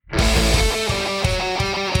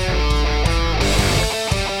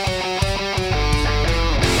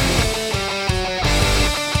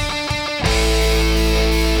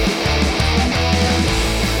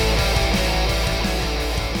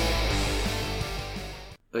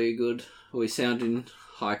Are you good? Are we sounding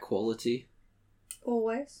high quality?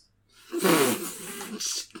 Always.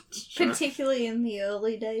 Sure. Particularly in the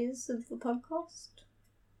early days of the podcast.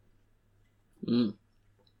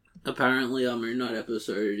 Apparently our Moon Knight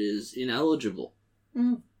episode is ineligible.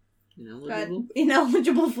 Ineligible?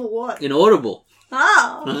 Ineligible for what? Inaudible.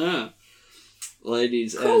 Oh!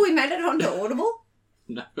 Ladies Cool, we made it onto Audible?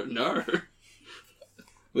 No.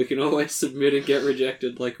 We can always submit and get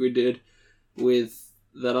rejected like we did with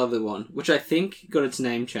that other one, which I think got its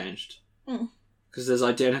name changed. Because there's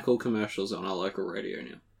identical commercials on our local radio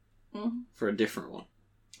now. For a different one.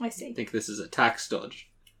 I see. I think this is a tax dodge.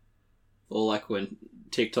 Or like when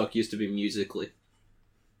TikTok used to be Musical.ly.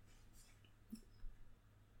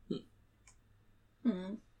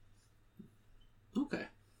 Okay.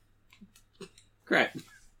 Great.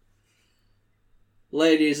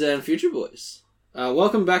 Ladies and future boys,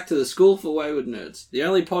 welcome back to the School for Wayward Nerds, the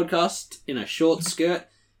only podcast in a short skirt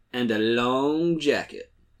and a long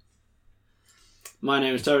jacket. My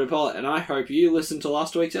name is Tastebuds, and I hope you listened to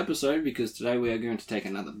last week's episode because today we are going to take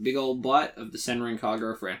another big old bite of the Senran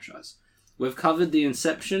Kagura franchise. We've covered the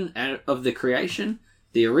inception of the creation,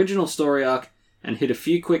 the original story arc, and hit a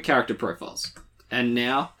few quick character profiles. And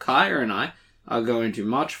now, Kaya and I are going to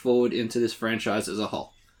march forward into this franchise as a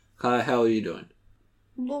whole. Kaya, how are you doing?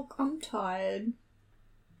 Look, I'm tired.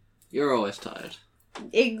 You're always tired.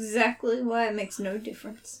 Exactly why it makes no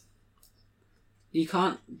difference. You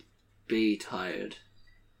can't be tired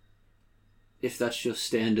if that's your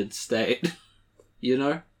standard state, you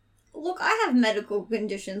know? Look, I have medical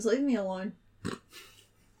conditions. Leave me alone.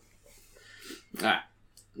 Alright.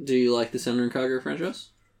 Do you like the Senran Kagura franchise?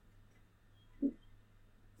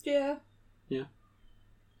 Yeah. Yeah.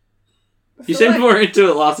 You seemed more into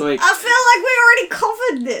it last week. I feel like we already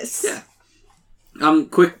covered this. Yeah.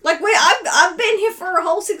 Quick. I've been here for a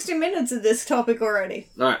whole 60 minutes of this topic already.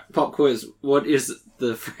 Alright, pop quiz. What is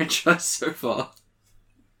the franchise so far?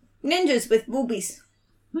 Ninjas with boobies.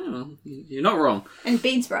 Oh, you're not wrong. And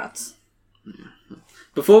bean sprouts.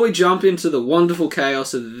 Before we jump into the wonderful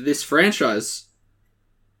chaos of this franchise,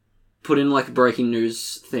 put in like a breaking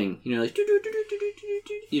news thing. You know, like...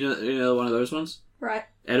 You know one of those ones? Right.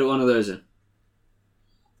 Edit one of those in.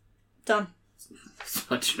 Done.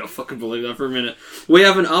 I do not fucking believe that for a minute. We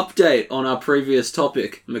have an update on our previous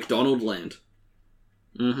topic, McDonald Land.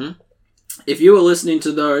 If you were listening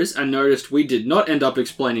to those and noticed we did not end up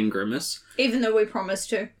explaining Grimace... Even though we promised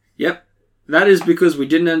to. Yep. That is because we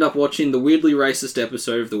didn't end up watching the weirdly racist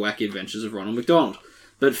episode of The Wacky Adventures of Ronald McDonald.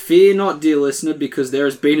 But fear not, dear listener, because there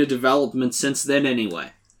has been a development since then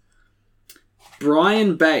anyway.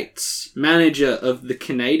 Brian Bates, manager of the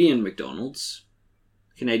Canadian McDonald's,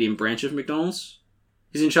 Canadian branch of McDonald's,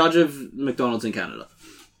 he's in charge of McDonald's in Canada.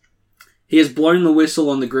 He has blown the whistle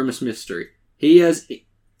on the Grimace mystery. He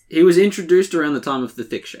was introduced around the time of the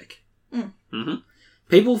Thick Shake.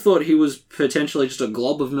 People thought he was potentially just a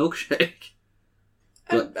glob of milkshake.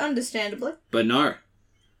 Understandably. But no.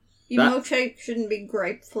 Your milkshake shouldn't be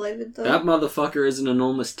grape flavoured though. That motherfucker is an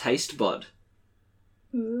enormous taste bud.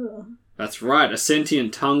 Ugh. That's right, a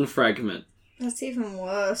sentient tongue fragment. That's even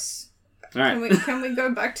worse. Alright. Can we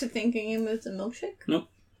go back to thinking him as a milkshake? Nope.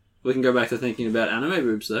 We can go back to thinking about anime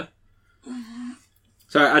boobs though.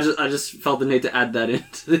 Sorry, I just felt the need to add that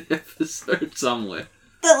into the episode somewhere.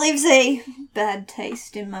 That leaves a bad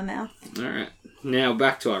taste in my mouth. Alright, now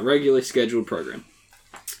back to our regularly scheduled program.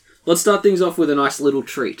 Let's start things off with a nice little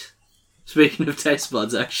treat. Speaking of taste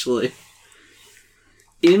buds, actually.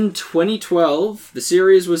 In 2012, the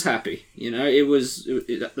series was happy. You know,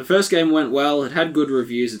 the first game went well, it had good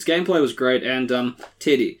reviews, its gameplay was great, and,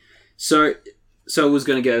 titty. So it was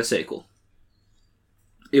going to get a sequel.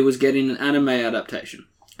 It was getting an anime adaptation,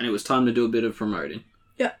 and it was time to do a bit of promoting.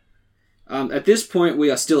 Yeah. At this point,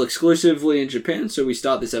 we are still exclusively in Japan, so we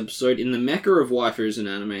start this episode in the mecca of waifus and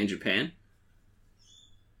anime in Japan.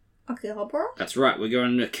 Akihabara? That's right, we're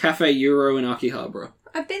going to Cafe Euro in Akihabara.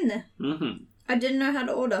 I've been there. I didn't know how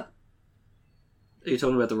to order. Are you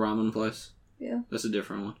talking about the ramen place? Yeah. That's a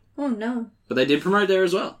different one. Oh, no. But they did promote there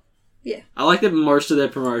as well. Yeah. I like that most of their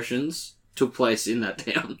promotions took place in that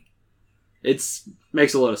town.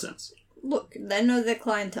 Makes a lot of sense. Look, they know their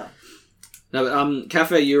clientele. Now,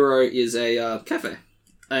 Cafe Euro is a cafe.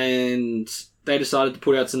 And they decided to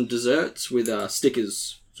put out some desserts with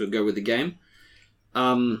stickers to go with the game.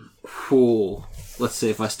 Let's see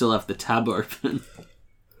if I still have the tab open.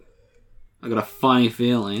 I got a funny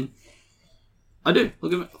feeling. I do.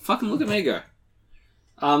 Look at me go.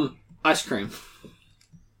 Ice cream.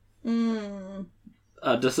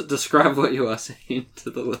 Describe what you are saying to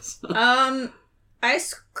the listener.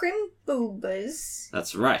 Ice cream boobas.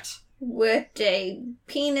 That's right. with a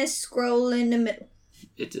penis scroll in the middle.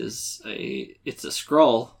 It's a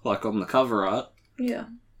scroll, like on the cover art. Yeah.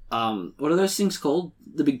 What are those things called?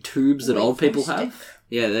 The big tubes that old people have?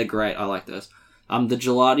 Yeah, they're great. I like those. The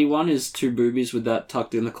gelati one is 2 boobies with that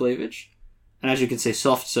tucked in the cleavage. And as you can see,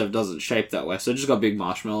 soft serve doesn't shape that way, so it just got big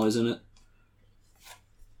marshmallows in it.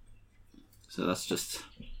 So that's just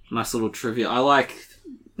a nice little trivia. I like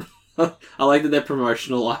that their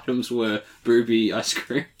promotional items were booby ice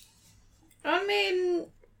cream. I mean,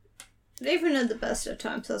 even at the best of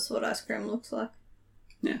times, that's what ice cream looks like.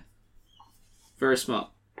 Yeah. Very smart.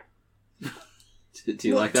 Do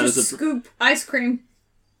you like that as a scoop ice cream?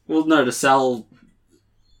 Well, no, to sell.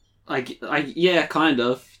 Yeah, kind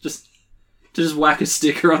of. Just whack a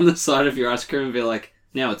sticker on the side of your ice cream and be like,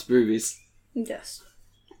 now it's boobies. Yes.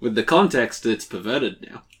 With the context, it's perverted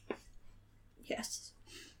now. Yes.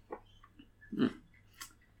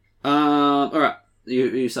 Alright. Are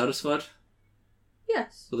you satisfied?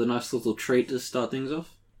 Yes. With a nice little treat to start things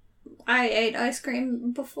off? I ate ice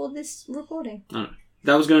cream before this recording. I know.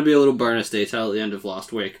 That was going to be a little bonus detail at the end of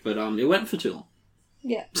last week, but it went for too long.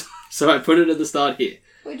 Yeah. So I put it at the start here.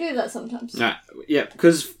 We do that sometimes. Alright, yeah,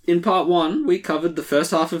 because in part 1, we covered the first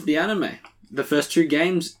half of the anime. The first 2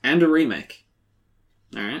 games and a remake.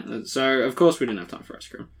 Alright, so of course we didn't have time for ice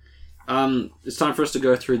cream. It's time for us to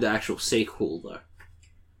go through the actual sequel, though.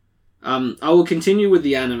 I will continue with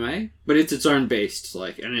the anime, but it's its own beast,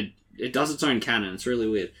 and it does its own canon. It's really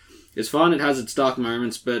weird. It's fun, it has its dark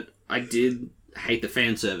moments, but I did hate the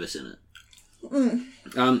fan service in it.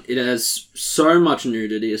 It has so much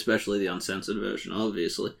nudity, especially the uncensored version,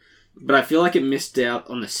 obviously. But I feel like it missed out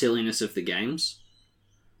on the silliness of the games.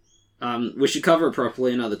 We should cover it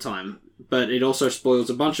properly another time, but it also spoils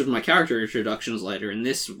a bunch of my character introductions later in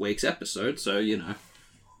this week's episode, so,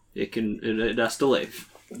 it has to leave.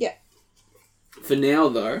 Yeah. For now,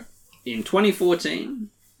 though, in 2014,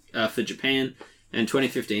 for Japan, and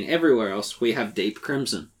 2015 everywhere else, we have Deep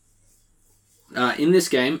Crimson. In this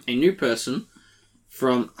game, a new person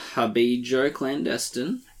from Habijo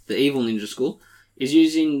Clandestine, the evil ninja school, is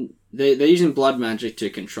using... They're using blood magic to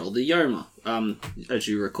control the Yoma. As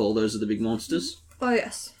you recall, those are the big monsters. Oh,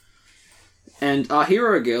 yes. And our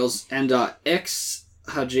hero girls and our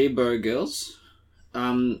ex-Hajibo girls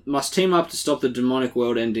must team up to stop the demonic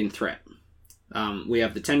world-ending threat. We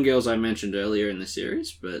have the 10 girls I mentioned earlier in the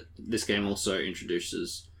series, but this game also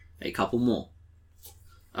introduces a couple more.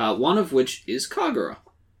 One of which is Kagura.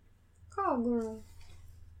 Kagura.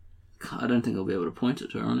 I don't think I'll be able to point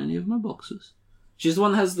at her on any of my boxes. She's the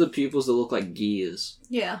one that has the pupils that look like gears.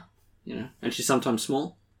 Yeah. And she's sometimes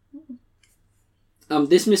small.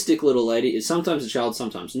 This mystic little lady is sometimes a child,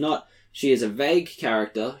 sometimes not. She is a vague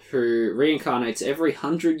character who reincarnates every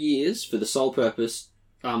 100 years for the sole purpose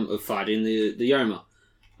of fighting the Yoma.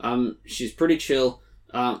 She's pretty chill.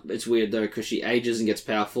 It's weird though, because she ages and gets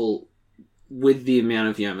powerful with the amount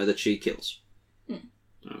of Yoma that she kills.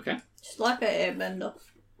 Okay. Just like an airbender.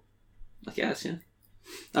 I guess, yeah.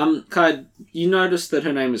 Kai, you noticed that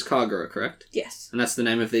her name is Kagura, correct? Yes. And that's the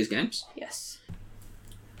name of these games? Yes.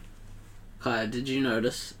 Kai, did you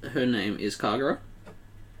notice her name is Kagura?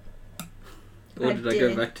 Or did I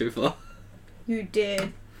go back too far? You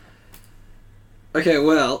did. Okay,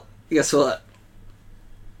 well, guess what?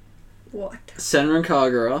 What? Senran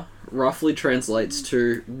Kagura roughly translates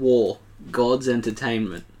to war, God's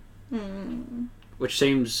entertainment. Which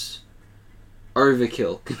seems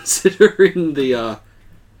overkill, considering the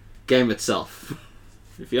game itself,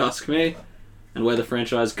 if you ask me, and where the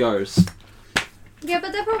franchise goes. Yeah,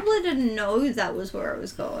 but they probably didn't know that was where it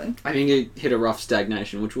was going. I think it hit a rough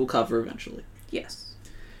stagnation, which we'll cover eventually. Yes.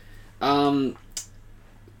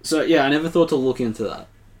 So, yeah, I never thought to look into that.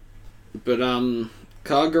 But,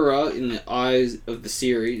 Kagura, in the eyes of the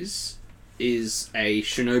series, is a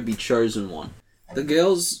shinobi chosen one. The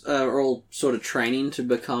girls are all sort of training to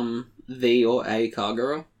become the or a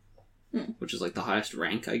Kagura, which is like the highest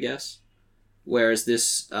rank, I guess. Whereas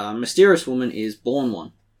this mysterious woman is born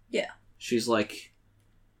one. Yeah. She's like,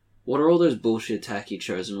 what are all those bullshit tacky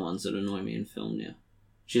chosen ones that annoy me in film now?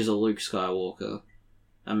 She's a Luke Skywalker,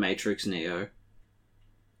 a Matrix Neo,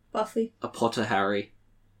 Buffy, a Potter Harry.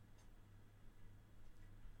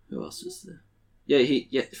 Who else is there?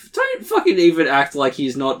 Yeah, don't fucking even act like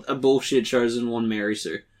he's not a bullshit chosen one Mary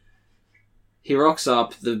Sue. He rocks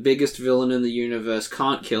up, the biggest villain in the universe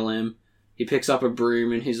can't kill him. He picks up a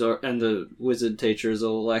broom and the wizard teacher is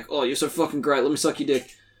all like, oh, you're so fucking great, let me suck your dick.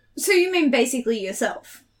 So you mean basically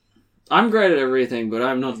yourself? I'm great at everything, but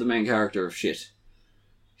I'm not the main character of shit.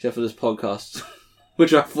 Except for this podcast,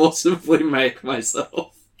 which I forcibly make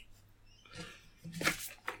myself.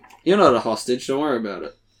 You're not a hostage, don't worry about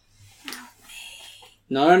it.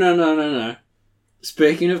 No.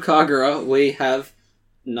 Speaking of Kagura, we have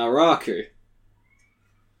Naraku.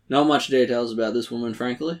 Not much details about this woman,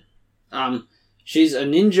 frankly. She's a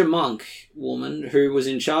ninja monk woman who was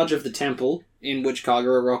in charge of the temple in which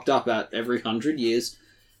Kagura rocked up at every 100 years,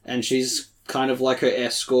 and she's kind of like her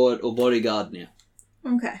escort or bodyguard now.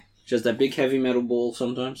 Okay. She has that big heavy metal ball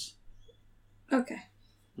sometimes. Okay.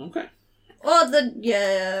 Okay.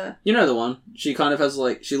 Yeah. You know the one. She kind of has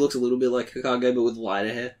she looks a little bit like Hokage but with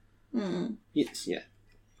lighter hair. Mm. Yes, yeah.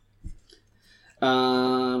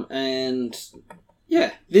 And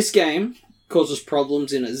yeah, this game causes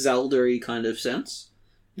problems in a Zelda-y kind of sense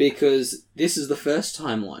because this is the first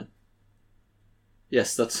timeline.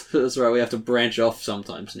 Yes, that's right. We have to branch off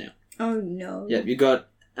sometimes now. Oh no. Yeah, you got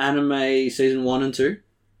anime season 1 and 2,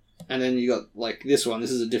 and then you got this one.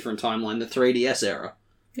 This is a different timeline, the 3DS era.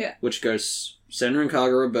 Yeah. Which goes Senran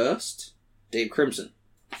Kagura Burst, Deep Crimson.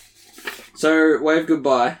 So wave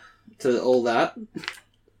goodbye to all that.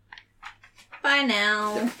 Bye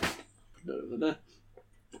now.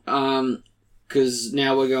 Because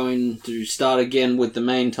now we're going to start again with the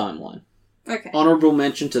main timeline. Okay. Honourable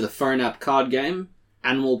mention to the phone app card game,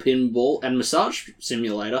 Animal Pinball, and Massage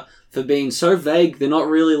Simulator for being so vague they're not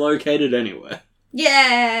really located anywhere.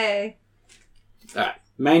 Yay! Alright,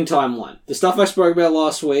 main timeline. The stuff I spoke about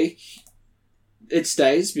last week, it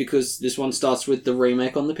stays because this one starts with the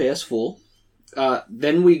remake on the PS4.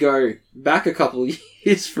 Then we go back a couple of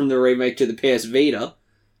years from the remake to the PS Vita,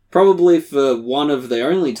 probably for one of the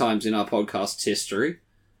only times in our podcast's history.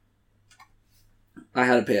 I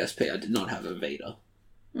had a PSP, I did not have a Vita.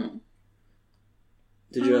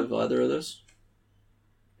 Did you have either of those?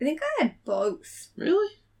 I think I had both.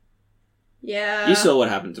 Really? Yeah. You saw what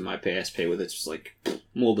happened to my PSP with its,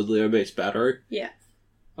 morbidly obese battery. Yeah.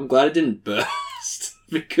 I'm glad it didn't burst,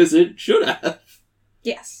 because it should have.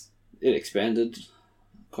 Yes. It expanded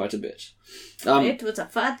quite a bit. It was a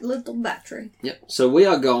fat little battery. Yep. So we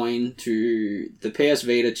are going to the PS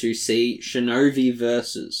Vita to see Shinobi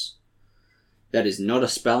Versus. That is not a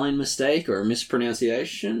spelling mistake or a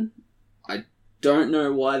mispronunciation. I don't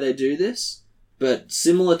know why they do this, but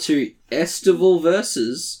similar to Estival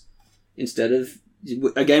Versus, instead of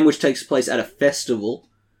a game which takes place at a festival,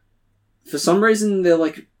 for some reason they're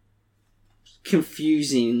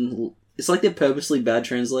confusing. It's like they're purposely bad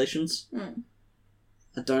translations.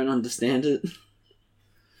 I don't understand it.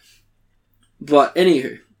 But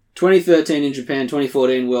anywho, 2013 in Japan,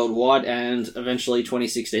 2014 worldwide, and eventually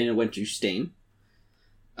 2016 it went to Steam.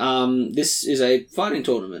 This is a fighting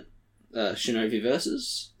tournament, Shinobi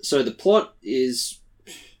Versus. So the plot is,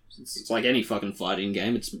 it's like any fucking fighting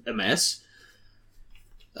game, it's a mess.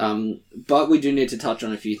 But we do need to touch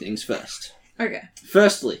on a few things first. Okay.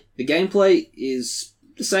 Firstly, the gameplay is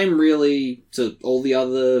the same really to all the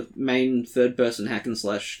other main third-person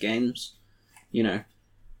hack-and-slash games. You know,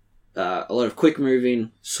 a lot of quick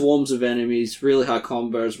moving, swarms of enemies, really high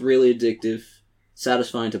combos, really addictive,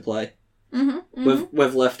 satisfying to play.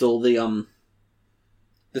 We've left all the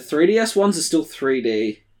 3DS ones are still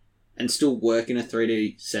 3D and still work in a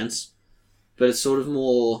 3D sense, but it's sort of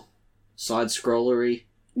more side-scrollery.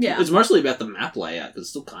 Yeah. It's mostly about the map layout, but it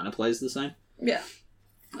still kind of plays the same. Yeah.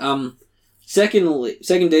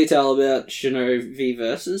 Second detail about Shinobi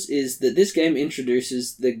Versus is that this game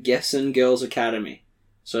introduces the Gessen Girls Academy.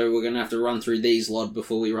 So we're going to have to run through these lot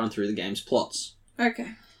before we run through the game's plots.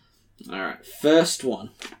 Okay. Alright, first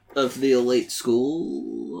one of the elite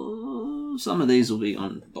school. Some of these will be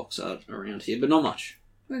on box art around here, but not much.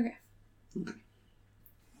 Okay.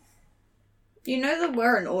 You know that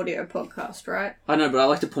we're an audio podcast, right? I know, but I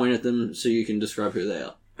like to point at them so you can describe who they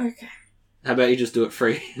are. Okay. How about you just do it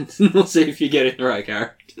free and we'll see if you get it the right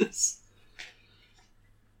characters.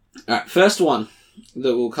 Alright, first one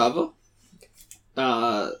that we'll cover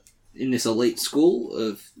in this elite school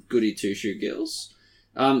of goody two-shoe girls.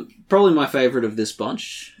 Probably my favourite of this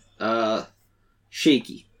bunch.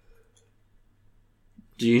 Shiki.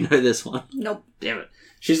 Do you know this one? Nope. Damn it.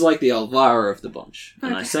 She's like the Elvira of the bunch. Okay.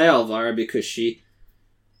 And I say Elvira because she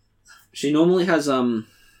normally has, I don't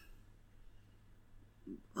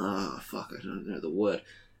know the word.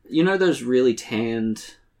 You know those really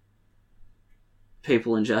tanned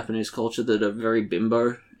people in Japanese culture that are very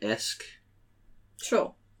bimbo-esque?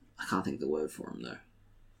 Sure. I can't think of the word for them, though.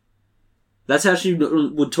 That's how she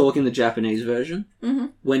would talk in the Japanese version. Mm-hmm.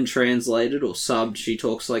 When translated or subbed, she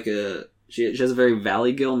talks like she has a very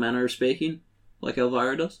Valley Girl manner of speaking, like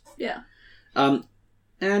Elvira does. Yeah.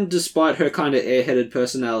 And despite her kind of airheaded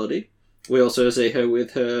personality, we also see her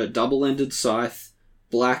with her double-ended scythe,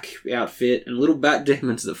 black outfit, and little bat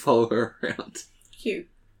demons that follow her around. Cute.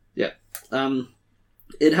 Yeah.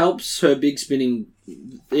 It helps her big spinning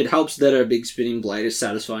it helps that her big spinning blade is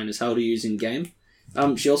satisfying as hell to use in game.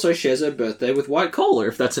 She also shares her birthday with White Collar,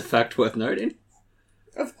 if that's a fact worth noting.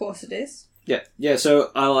 Of course it is. Yeah,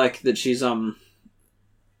 so I like that she's, kind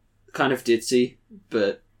of ditzy,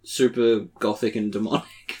 but super gothic and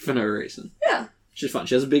demonic for no reason. Yeah. She's fun.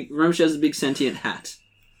 She has a big sentient hat.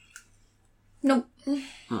 Nope.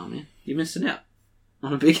 Oh, man. You're missing out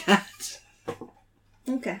on a big hat.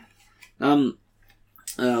 Okay.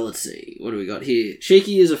 Let's see. What do we got here?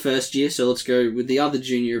 Shiki is a first year, so let's go with the other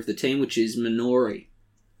junior of the team, which is Minori.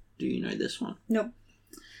 Do you know this one? Nope.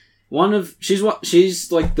 She's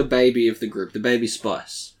like the baby of the group, the baby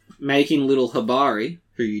spice, making little Hibari,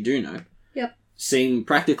 who you do know, yep, seem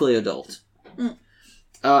practically adult. Mm.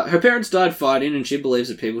 Her parents died fighting, and she believes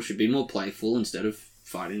that people should be more playful instead of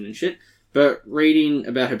fighting and shit. But reading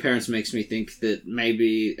about her parents makes me think that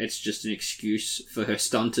maybe it's just an excuse for her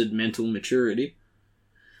stunted mental maturity.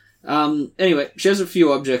 Anyway, she has a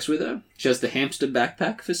few objects with her. She has the hamster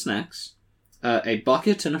backpack for snacks, a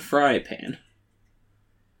bucket and a fry pan.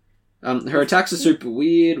 Her attacks are super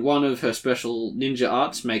weird. One of her special ninja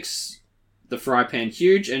arts makes the fry pan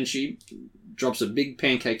huge, and she drops a big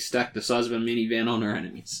pancake stack the size of a minivan on her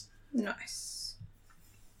enemies. Nice.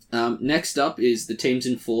 Next up is the team's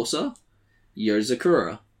enforcer,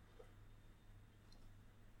 Yozakura.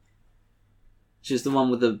 She's the one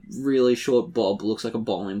with the really short bob, looks like a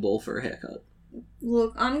bowling ball for a haircut.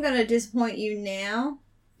 Look, I'm gonna disappoint you now.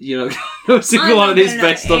 You know, a single one of these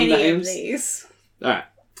based on names. Of these. Alright.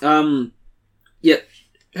 Yeah.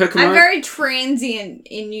 Her kimono... I'm very transient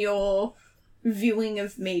in your viewing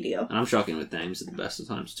of media. And I'm shocking with names at the best of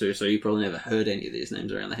times too, so you probably never heard any of these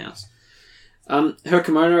names around the house. Her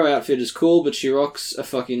kimono outfit is cool, but she rocks a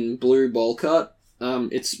fucking blue bowl cut.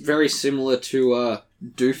 It's very similar to,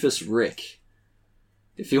 Doofus Rick.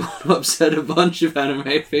 If you want to upset a bunch of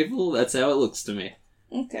anime people, that's how it looks to me.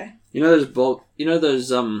 Okay. You know those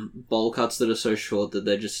bowl cuts that are so short that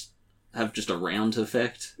they just have just a round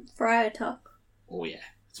effect? Friar Tuck. Oh yeah,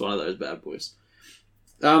 it's one of those bad boys.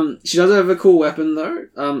 She does have a cool weapon though.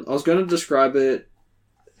 I was going to describe it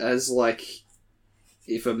as like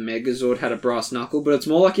if a Megazord had a brass knuckle, but it's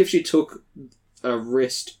more like if she took a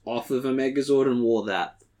wrist off of a Megazord and wore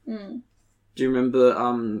that. Mm. Do you remember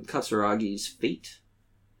Katsuragi's feet?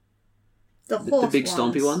 The big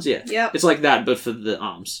stompy ones? Yeah. Yep. It's like that, but for the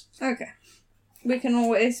arms. Okay. We can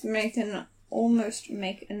almost make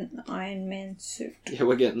an Iron Man suit. Yeah,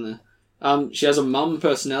 we're getting there. She has a mum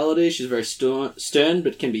personality. She's very stern,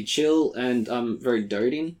 but can be chill and very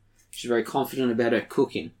doting. She's very confident about her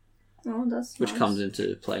cooking. Oh, that's which nice. comes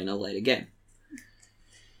into play in a later game.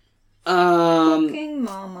 Cooking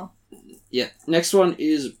mama. Yeah. Next one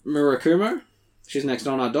is Murakumo. She's next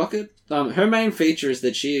on our docket. Her main feature is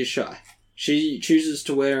that she is shy. She chooses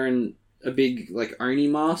to wear a big, like, Oni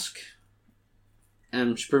mask.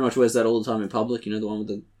 And she pretty much wears that all the time in public. You know, the one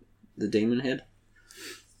with the demon head.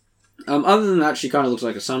 Other than that, she kind of looks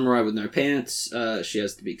like a samurai with no pants. She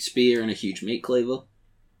has the big spear and a huge meat cleaver.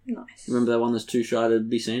 Nice. Remember that one that's too shy to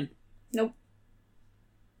be seen? Nope.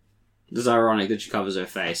 It's ironic that she covers her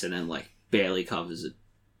face and then, like, barely covers a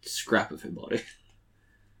scrap of her body.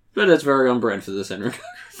 But that's very on brand for the Senran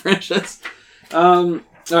Kagura franchise.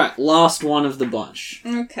 Alright, last one of the bunch.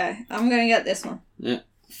 Okay, I'm gonna get this one. Yeah.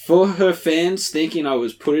 For her fans thinking I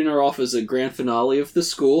was putting her off as a grand finale of the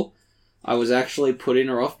school, I was actually putting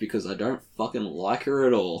her off because I don't fucking like her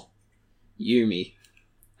at all. Yumi.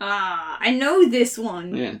 Ah, I know this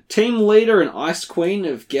one. Yeah. Team leader and ice queen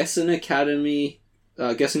of Gessen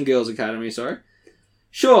Girls Academy, sorry.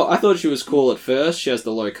 Sure, I thought she was cool at first. She has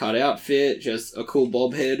the low cut outfit. She has a cool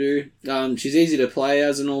bob hairdo. She's easy to play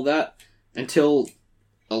as and all that. Until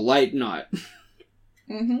a late night.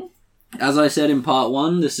 Mm-hmm. As I said in part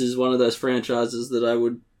 1, this is one of those franchises that I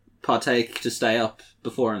would partake to stay up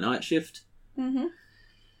before a night shift. Mm-hmm.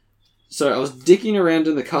 So I was dicking around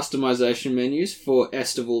in the customization menus for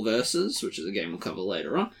Estival Versus, which is a game we'll cover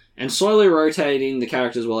later on, and slowly rotating the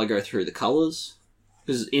characters while I go through the colours.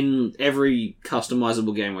 Because in every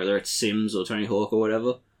customizable game, whether it's Sims or Tony Hawk or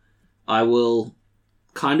whatever, I will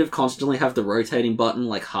kind of constantly have the rotating button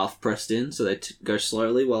like half pressed in, so they go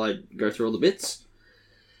slowly while I go through all the bits.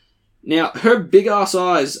 Now, her big ass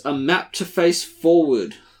eyes are mapped to face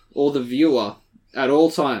forward, or the viewer, at all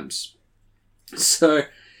times. So,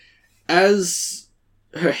 as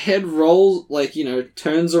her head rolls, like, you know,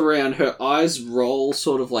 turns around, her eyes roll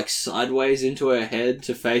sort of like sideways into her head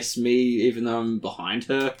to face me, even though I'm behind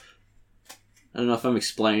her. I don't know if I'm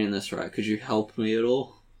explaining this right. Could you help me at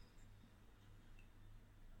all?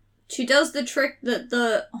 She does the trick that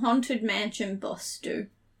the Haunted Mansion boss do.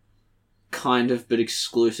 kind of, but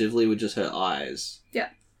exclusively with just her eyes. Yeah.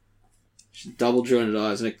 She had double jointed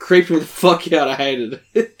eyes, and it creeped me the fuck out. I hated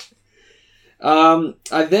it. I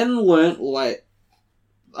then learnt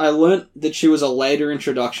that she was a later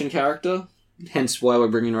introduction character, hence why we're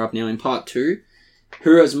bringing her up now in part 2,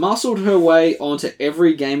 who has muscled her way onto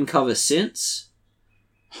every game cover since.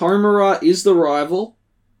 Homura is the rival,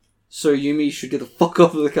 so Yumi should get the fuck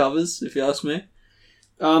off of the covers, if you ask me.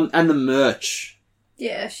 And the merch.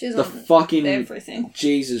 Yeah, she's the on fucking everything.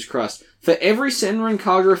 Jesus Christ. For every Senran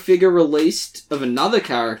Kagura figure released of another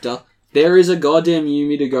character, there is a goddamn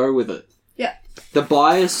Yumi to go with it. Yeah. The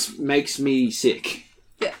bias makes me sick.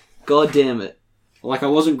 Yeah. God damn it. Like, I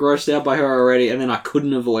wasn't grossed out by her already, and then I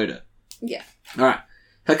couldn't avoid it. Yeah. Alright.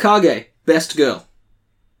 Hokage, best girl.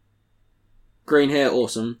 Green hair,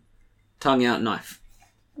 awesome. Tongue out, knife.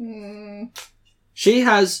 She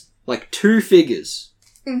has, 2 figures.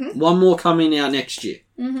 Mm-hmm. One more coming out next year.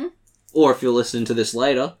 Mm-hmm. Or if you're listening to this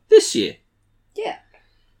later, this year. Yeah.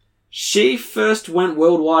 She first went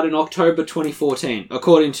worldwide in October 2014,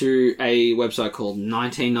 according to a website called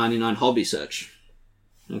 1999 Hobby Search.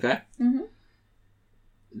 Okay? Mm-hmm.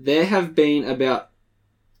 There have been about...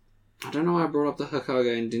 I don't know why I brought up the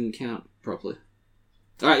Hokage and didn't count properly.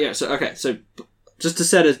 Alright, yeah, so just to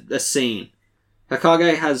set a scene.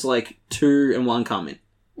 Hokage has 2 and 1 coming.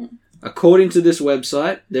 According to this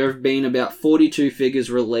website, there have been about 42 figures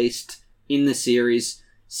released in the series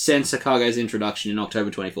since Hokage's introduction in October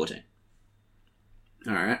 2014.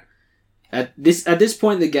 Alright. At this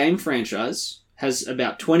point, the game franchise has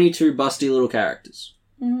about 22 busty little characters.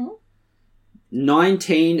 Mm-hmm.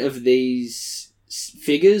 19 of these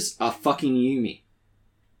figures are fucking Yumi.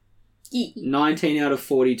 19 out of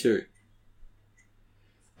 42.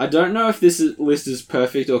 I don't know if this list is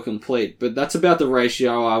perfect or complete, but that's about the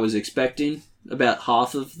ratio I was expecting. About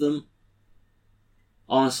half of them.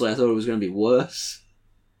 Honestly, I thought it was going to be worse.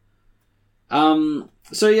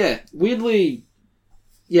 So yeah, weirdly,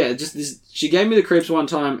 yeah, just this. She gave me the creeps one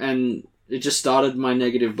time, and it just started my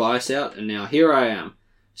negative bias out, and now here I am,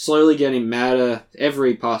 slowly getting madder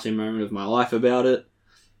every passing moment of my life about it.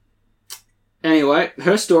 Anyway,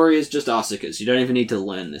 her story is just Asuka's. You don't even need to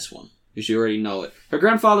learn this one, because you already know it. Her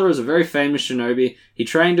grandfather is a very famous shinobi. He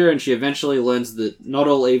trained her, and she eventually learns that not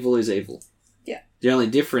all evil is evil. Yeah. The only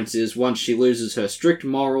difference is, once she loses her strict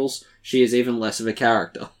morals, she is even less of a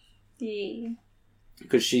character. Yeah.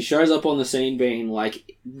 Because she shows up on the scene being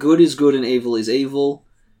like, good is good and evil is evil.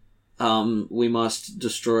 We must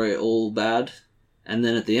destroy all bad. And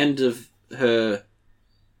then at the end of her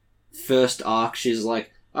first arc, she's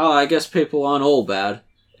like, oh, I guess people aren't all bad.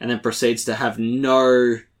 And then proceeds to have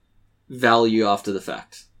no value after the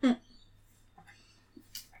fact.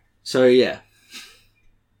 So, yeah.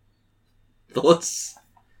 Thoughts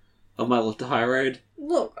of my left to high road?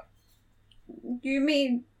 Look, you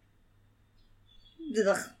mean...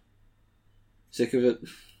 Ugh. Sick of it?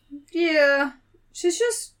 Yeah. She's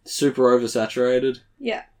just... Super oversaturated?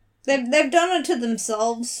 Yeah. They've done it to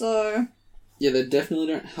themselves, so... Yeah, they definitely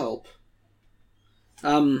don't help.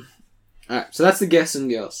 Alright, so that's the Gessen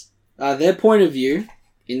girls. Their point of view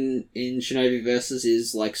in Shinobi Versus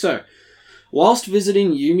is like so. Whilst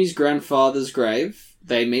visiting Yumi's grandfather's grave,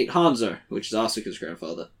 they meet Hanzo, which is Asuka's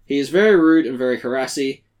grandfather. He is very rude and very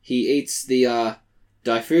harassy. He eats the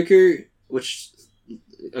daifuku, which,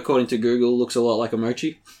 according to Google, looks a lot like a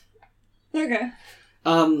mochi. Okay.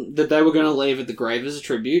 That they were going to leave at the grave as a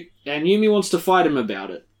tribute, and Yumi wants to fight him about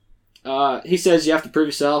it. He says, you have to prove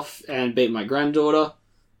yourself and beat my granddaughter.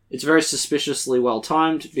 It's very suspiciously well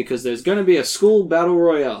timed, because there's going to be a school battle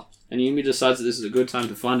royale, and Yumi decides that this is a good time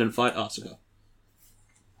to find and fight Asuka.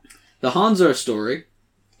 The Hanzo story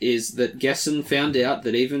is that Gessen found out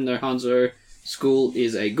that even though Hanzo school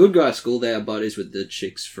is a good guy school, they are buddies with the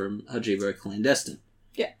chicks from Hajibo Clandestine.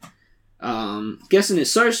 Yeah. Gessen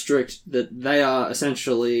is so strict that they are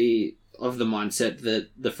essentially of the mindset that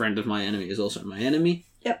the friend of my enemy is also my enemy.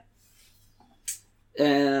 Yep.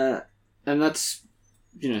 And that's,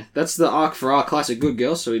 that's the arc for our classic good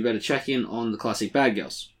girls, so we better check in on the classic bad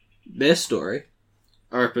girls. Their story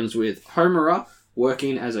opens with Homura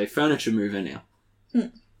working as a furniture mover now.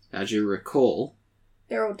 As you recall...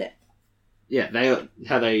 They're all dead. Yeah,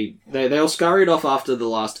 they all scurried off after the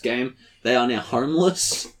last game. They are now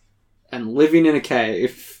homeless and living in a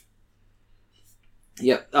cave.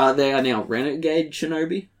 Yep, they are now renegade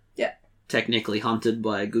shinobi. Yeah. Technically hunted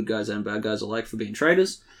by good guys and bad guys alike for being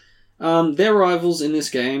traitors. Their rivals in this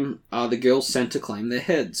game are the girls sent to claim their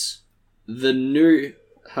heads. The new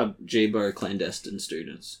Hajibo Clandestine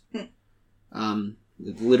students.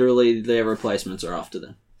 Literally, their replacements are after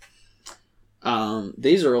them.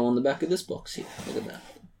 These are all on the back of this box here. Look at that.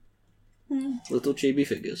 Little chibi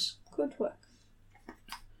figures. Good work.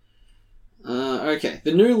 Okay.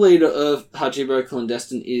 The new leader of Hajibo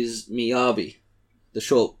Clandestine is Miyabi, the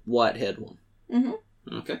short, white-haired one.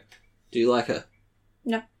 Mm-hmm. Okay. Do you like her?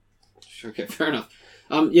 No. Okay, fair enough.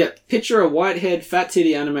 Yeah, picture a white-haired,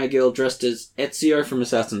 fat-titty anime girl dressed as Ezio from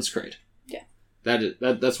Assassin's Creed. Yeah.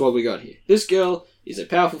 That's what we got here. This girl is a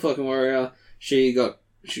powerful fucking warrior. She got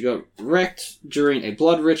wrecked during a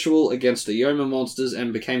blood ritual against the Yoma monsters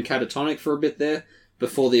and became catatonic for a bit there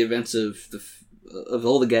before the events of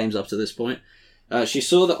all the games up to this point. She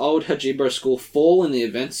saw the old Hajibo school fall in the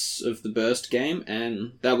events of the Burst game,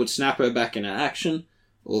 and that would snap her back into action.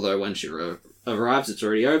 Although when she arrives, it's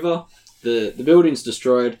already over. The building's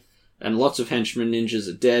destroyed, and lots of henchmen ninjas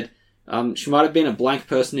are dead. She might have been a blank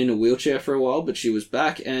person in a wheelchair for a while, but she was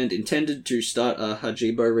back and intended to start a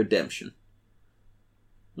Hajibo redemption.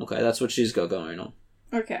 Okay, that's what she's got going on.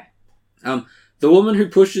 Okay. The woman who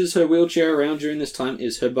pushes her wheelchair around during this time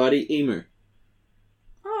is her buddy Emu.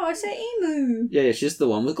 Oh, I say Emu. Yeah, she's the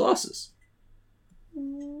one with glasses.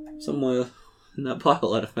 Somewhere in that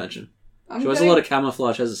pile, I'd imagine. She wears a lot of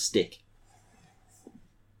camouflage, has a stick.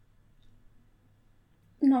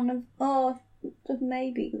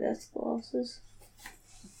 Maybe there's glasses.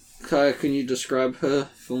 Kaya, can you describe her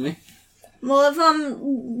for me? Well, if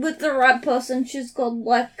I'm with the right person, she's got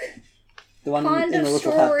like The one kind in of the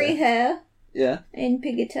little hat strawy there. hair Yeah. and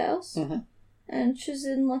pigtails, And she's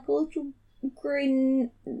in like a little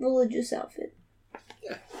green religious outfit.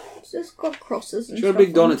 Yeah. She's just got crosses and she's got a stuff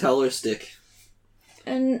big on it. Donatello stick.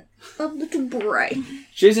 And a little beret.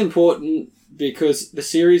 She's important because the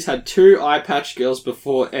series had 2 eye patch girls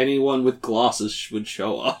before anyone with glasses would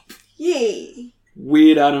show up. Yeah.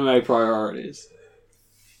 Weird anime priorities.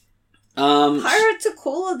 Pirates are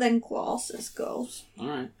cooler than glasses girls.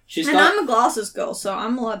 Alright. And I'm a glasses girl, so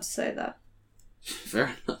I'm allowed to say that.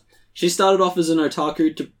 Fair enough. She started off as an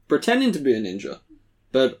otaku pretending to be a ninja,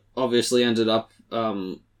 but obviously ended up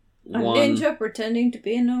A ninja pretending to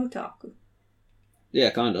be an otaku. Yeah,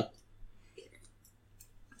 kinda.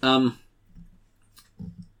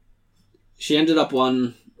 She ended up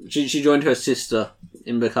she joined her sister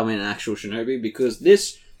in becoming an actual shinobi because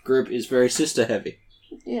this group is very sister heavy.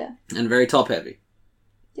 Yeah. And very top heavy.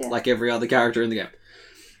 Yeah. Like every other character in the game.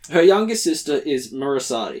 Her younger sister is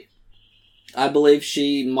Murasaki. I believe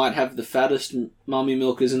she might have the fattest mummy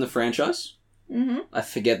milkers in the franchise. Mm-hmm. I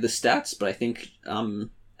forget the stats, but I think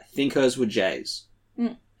hers were Jay's.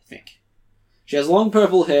 I think. She has long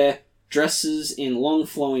purple hair, dresses in long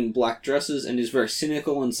flowing black dresses, and is very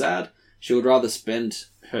cynical and sad. She would rather spend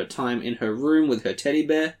her time in her room with her teddy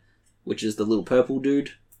bear, which is the little purple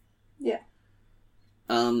dude. Yeah.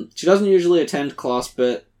 She doesn't usually attend class,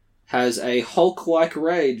 but has a Hulk-like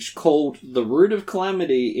rage called the Root of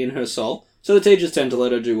Calamity in her soul, so the teachers tend to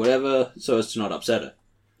let her do whatever so as to not upset her.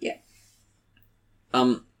 Yeah.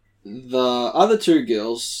 The other 2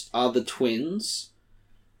 girls are the twins,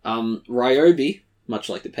 Ryobi, much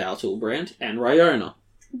like the Power Tool brand, and Ryona.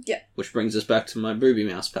 Yeah. Which brings us back to my booby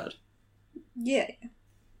mouse pad. Yeah.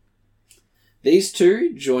 These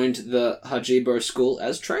 2 joined the Hajibo school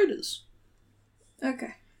as traders.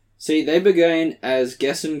 Okay. See, they began as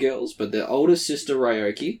Gessen girls, but their older sister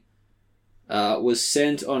Ryoki was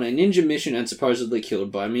sent on a ninja mission and supposedly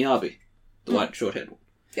killed by Miyabi, the white short-haired one.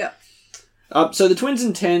 Yeah. So the twins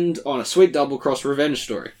intend on a sweet double-cross revenge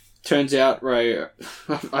story. Turns out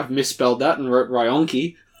I've misspelled that and wrote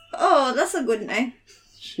Ryonki. Oh, that's a good name.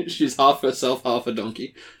 She's half herself, half a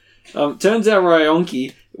donkey. Turns out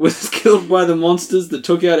Ryonki was killed by the monsters that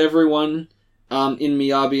took out everyone in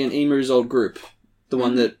Miyabi and Emu's old group. The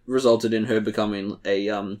one that resulted in her becoming a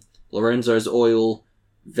Lorenzo's Oil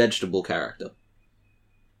vegetable character.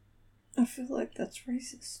 I feel like that's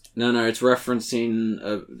racist. No, it's referencing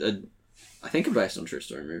I think a based on true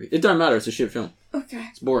story movie. It don't matter, it's a shit film. Okay.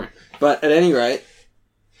 It's boring. But at any rate,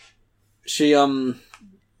 she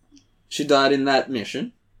died in that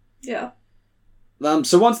mission. Yeah.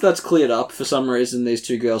 So once that's cleared up, for some reason these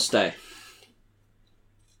 2 girls stay.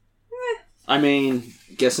 I mean,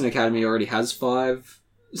 Gessen Academy already has 5,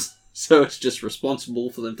 so it's just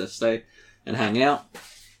responsible for them to stay and hang out.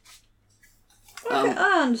 Okay,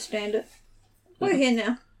 I understand it. We're here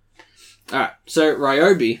now. Alright, so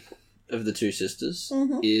Ryobi, of the 2 sisters,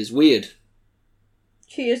 is weird.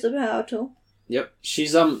 She is a power tool. Yep.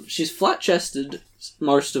 She's flat-chested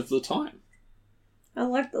most of the time. I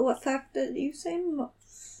like the fact that you say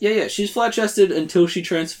Yeah, she's flat-chested until she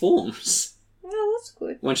transforms. Oh, that's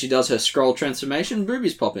good. When she does her scroll transformation,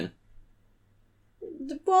 boobies pop in.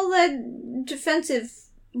 Well, they're defensive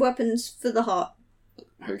weapons for the heart.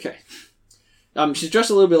 Okay. She's dressed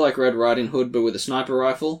a little bit like Red Riding Hood, but with a sniper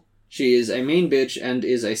rifle. She is a mean bitch and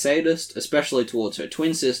is a sadist, especially towards her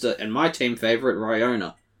twin sister and my team favourite,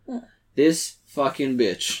 Ryona. This fucking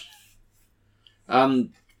bitch.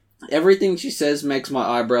 Everything she says makes my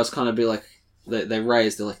eyebrows kind of be like, they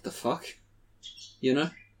raise, they're like, the fuck? You know?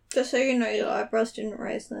 Just so you know, your eyebrows didn't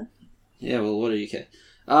raise then. Yeah, well, what do you care?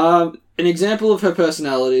 An example of her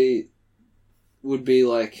personality would be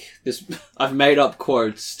like this. I've made up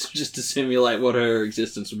quotes just to simulate what her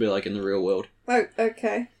existence would be like in the real world. Oh,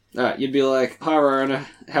 okay. Alright, you'd be like, hi Rona,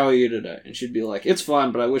 how are you today? And she'd be like, it's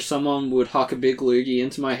fine, but I wish someone would huck a big loogie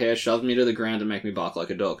into my hair, shove me to the ground, and make me bark like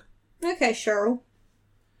a dog. Okay, Cheryl.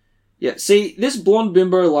 Yeah, see, this blonde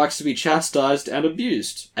bimbo likes to be chastised and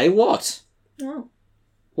abused. A lot. Oh.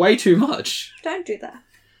 Way too much. Don't do that.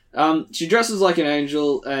 She dresses like an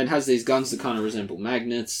angel and has these guns that kind of resemble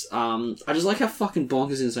magnets. I just like how fucking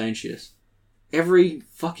bonkers insane she is. Every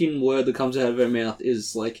fucking word that comes out of her mouth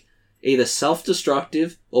is, like, either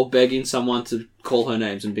self-destructive or begging someone to call her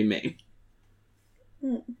names and be mean.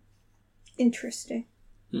 Interesting.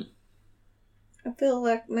 I feel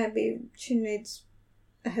like maybe she needs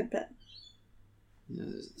a headband.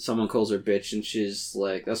 Someone calls her bitch and she's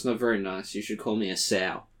like, that's not very nice. You should call me a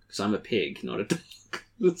sow. Because I'm a pig, not a dog.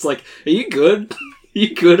 It's like, are you good?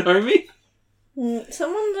 You good, homie?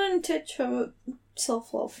 Someone didn't teach her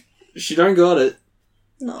self-love. She don't got it.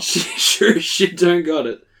 No. She don't got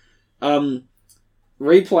it.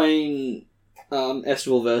 Replaying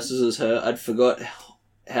Estival Versus as her, I'd forgot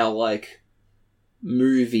how, like,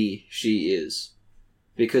 movie she is.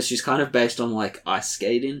 Because she's kind of based on, like, ice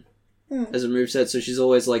skating as a moveset, so she's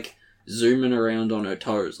always, like, zooming around on her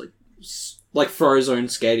toes, like Frozone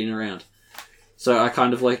skating around. So I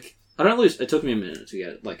kind of, like, I don't lose, it took me a minute to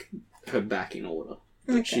get, like, her back in order.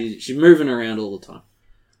 Like, okay. she's moving around all the time.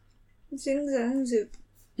 Zing, zang, zoop.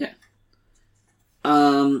 Yeah.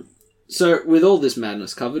 So, with all this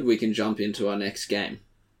madness covered, we can jump into our next game.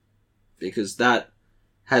 Because that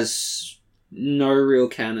has no real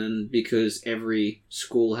canon, because every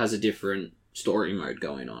school has a different story mode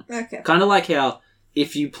going on. Okay. Kind of like how,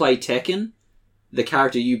 if you play Tekken, the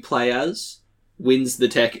character you play as wins the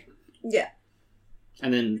Tekken. Yeah.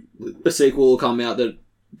 And then a sequel will come out that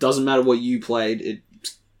doesn't matter what you played,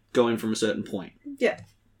 it's going from a certain point. Yeah.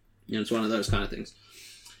 You know, it's one of those kind of things.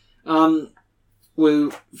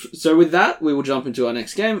 So with that, we will jump into our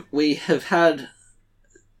next game. We have had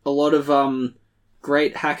a lot of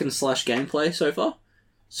great hack and slash gameplay so far.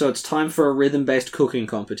 So it's time for a rhythm-based cooking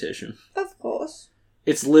competition. Of course.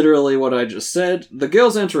 It's literally what I just said. The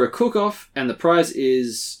girls enter a cook-off, and the prize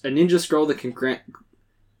is a ninja scroll that can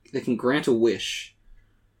grant a wish.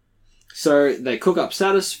 So they cook up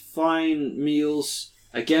satisfying meals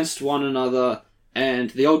against one another, and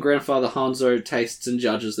the old grandfather Hanzo tastes and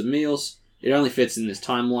judges the meals. It only fits in this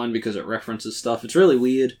timeline because it references stuff. It's really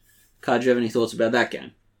weird. Kai, do you have any thoughts about that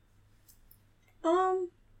game?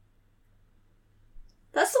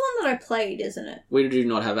 That's the one that I played, isn't it? We do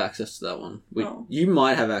not have access to that one. You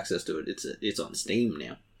might have access to it. It's on Steam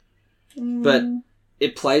now. But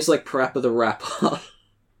it plays like Parappa the Rapper.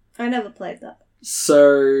 I never played that.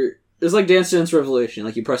 So, it's like Dance Dance Revolution.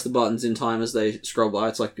 Like, you press the buttons in time as they scroll by.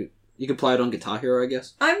 It's like, you can play it on Guitar Hero, I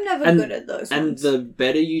guess. I'm never good at those and ones. the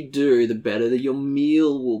better you do, the better that your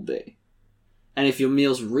meal will be. And if your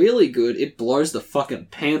meal's really good, it blows the fucking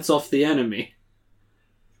pants off the enemy.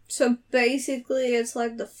 So basically, it's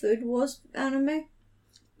like the Food Wars anime?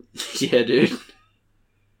 Yeah, dude.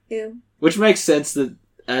 Ew. Which makes sense that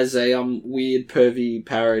as a weird, pervy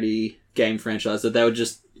parody game franchise, that they would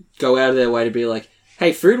just go out of their way to be like,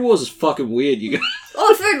 hey, Food Wars is fucking weird, you guys.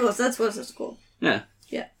 Oh, Food Wars, that's what it's called. Yeah.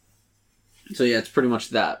 Yeah. So yeah, it's pretty much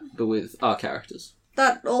that, but with our characters.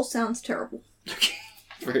 That all sounds terrible. Okay,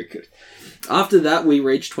 very good. After that, we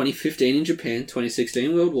reached 2015 in Japan,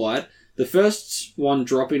 2016 worldwide, the first one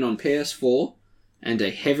dropping on PS4, and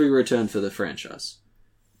a heavy return for the franchise.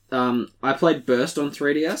 I played Burst on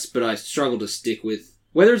 3DS, but I struggle to stick with...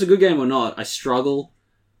 Whether it's a good game or not, I struggle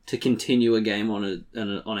to continue a game on a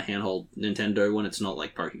handheld Nintendo when it's not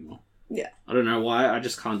like Pokemon. Yeah. I don't know why, I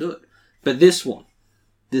just can't do it. But this one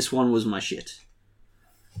was my shit.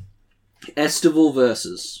 Estival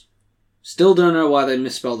Versus. Still don't know why they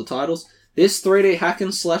misspelled the titles. This 3D hack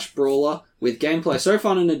and slash brawler with gameplay so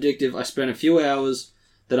fun and addictive, I spent a few hours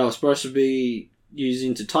that I was supposed to be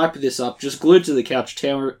using to type this up, just glued to the couch,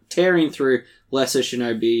 tearing through lesser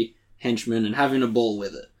shinobi henchmen and having a ball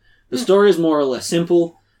with it. The story is more or less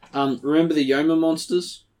simple. Remember the Yoma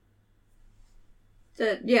monsters?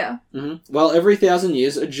 Yeah. Mm-hmm. Well, every 1,000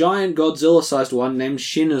 years, a giant Godzilla-sized one named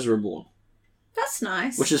Shin is reborn. That's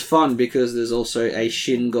nice. Which is fun because there's also a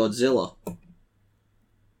Shin Godzilla.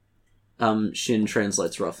 Shin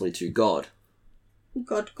translates roughly to God.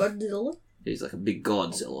 Godzilla? He's like a big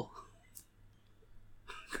Godzilla.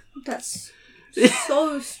 That's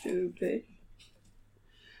so stupid.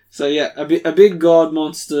 So yeah, a big god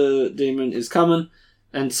monster demon is coming,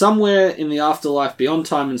 and somewhere in the afterlife beyond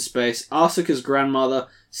time and space, Asuka's grandmother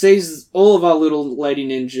sees all of our little lady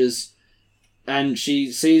ninjas, and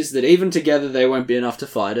she sees that even together they won't be enough to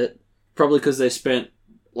fight it. Probably because they spent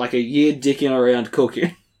like a year dicking around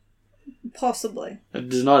cooking. Possibly. That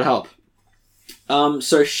does not help.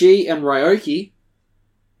 So she and Ryoki,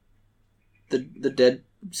 the dead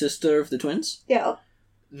sister of the twins, Yeah.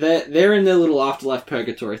 they're in their little afterlife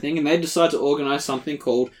purgatory thing, and they decide to organise something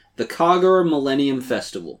called the Kagura Millennium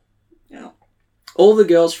Festival. Yeah. All the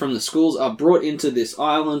girls from the schools are brought into this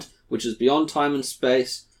island, which is beyond time and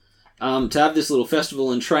space, to have this little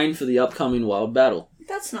festival and train for the upcoming wild battle.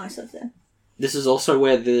 That's nice of them. This is also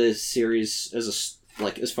where the series,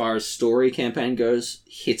 as far as story campaign goes,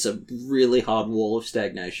 hits a really hard wall of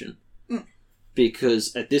stagnation. Mm.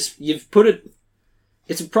 Because at this, you've put it...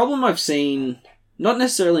 It's a problem I've seen, not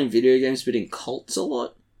necessarily in video games, but in cults a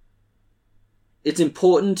lot. It's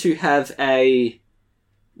important to have a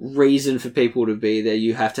reason for people to be there.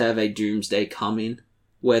 You have to have a doomsday coming,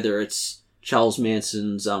 whether it's Charles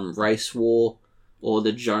Manson's race war, or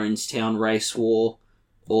the Jonestown race war,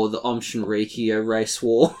 or the Shinrikyo race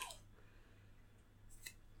war.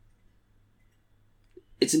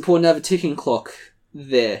 It's important to have a ticking clock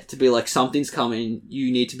there to be like, something's coming,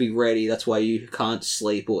 you need to be ready, that's why you can't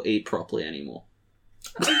sleep or eat properly anymore.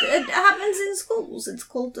 It happens in schools. It's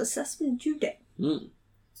called assessment due date. Mm.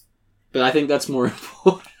 But I think that's more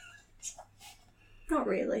important. Not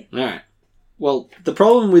really. Alright. Well, the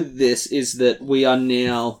problem with this is that we are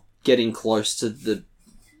now getting close to the...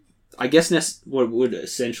 I guess what would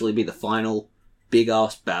essentially be the final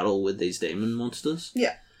big-ass battle with these demon monsters.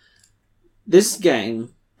 Yeah. This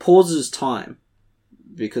game pauses time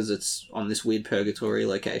because it's on this weird purgatory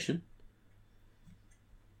location.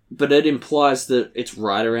 But it implies that it's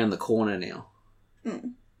right around the corner now.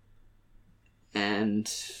 Mm.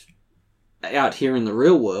 And out here in the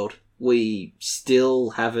real world, we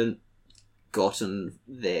still haven't gotten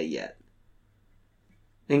there yet.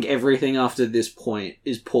 I think everything after this point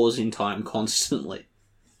is pausing time constantly.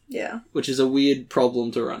 Yeah. Which is a weird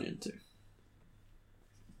problem to run into.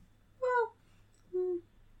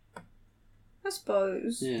 I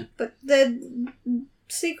suppose. Yeah. But they're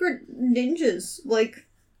secret ninjas. Like,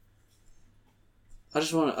 I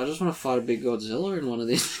just want to fight a big Godzilla in one of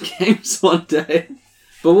these games one day.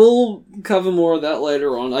 But we'll cover more of that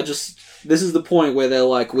later on. This is the point where they're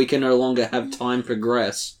like, we can no longer have time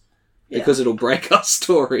progress because it'll break our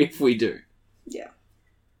story if we do. Yeah.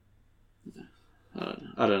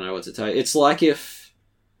 I don't know what to tell you. It's like if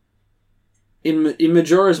in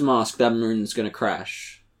Majora's Mask that moon's going to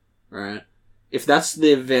crash, right? If that's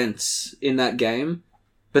the events in that game,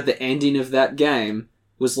 but the ending of that game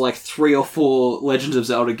was like 3 or 4 Legend of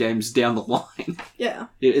Zelda games down the line. Yeah.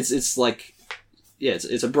 It's like, yeah,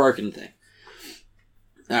 it's a broken thing.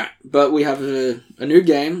 Alright, but we have a new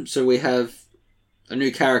game, so we have a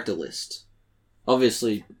new character list.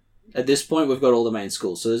 Obviously, at this point we've got all the main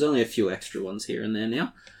schools, so there's only a few extra ones here and there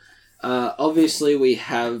now. Obviously we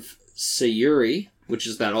have Sayuri, which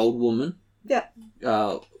is that old woman. Yeah.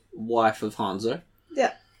 Wife of Hanzo.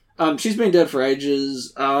 Yeah. She's been dead for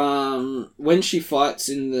ages. When she fights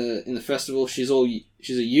in the festival, she's a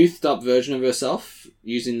youthed up version of herself,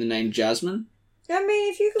 using the name Jasmine. I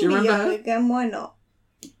mean, if you Do can you be remember young her? again, why not?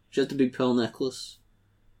 She has the big pearl necklace.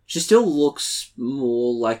 She still looks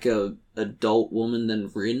more like a adult woman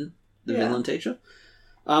than Rin, the villain teacher.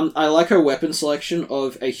 I like her weapon selection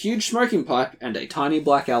of a huge smoking pipe and a tiny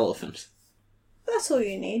black elephant. That's all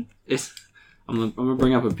you need. I'm gonna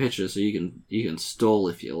bring up a picture so you can stall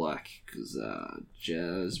if you like, because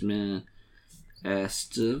Jasmine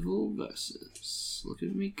Estival versus. Look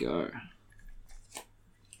at me go.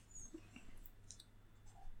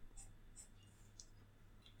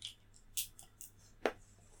 Oh,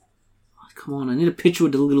 come on, I need a picture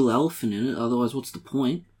with a little elephant in it. Otherwise, what's the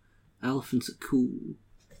point? Elephants are cool.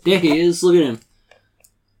 There he is. Look at him.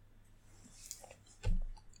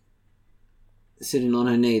 Sitting on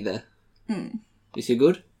her knee there. Is he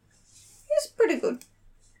good? He's pretty good.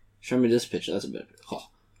 Show me this picture. That's a bit. Oh.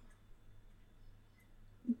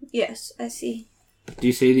 Yes, I see. Do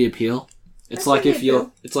you see the appeal? It's like if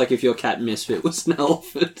your cat Misfit was an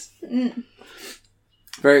elephant. Mm.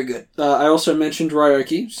 Very good. I also mentioned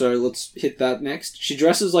Ryoki, so let's hit that next. She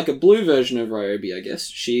dresses like a blue version of Ryobi, I guess.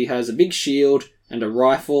 She has a big shield and a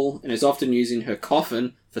rifle, and is often using her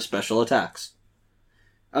coffin for special attacks.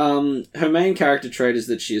 Her main character trait is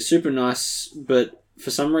that she is super nice, but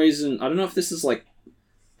for some reason, I don't know if this is like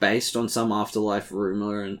based on some afterlife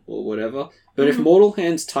rumor or whatever, but if mortal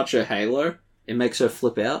hands touch her halo, it makes her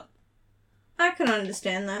flip out. I can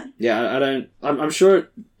understand that. Yeah, I don't. I'm sure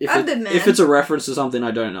if it's a reference to something,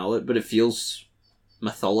 I don't know it, but it feels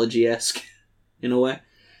mythology-esque in a way.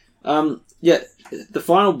 Yeah, the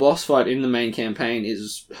final boss fight in the main campaign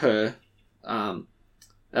is her.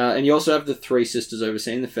 And you also have the three sisters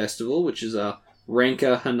overseeing the festival, which is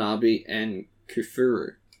Renka, Hanabi, and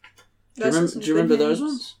Kufuru. Do you remember those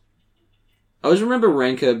ones? I always remember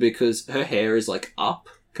Renka because her hair is like up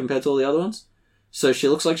compared to all the other ones. So she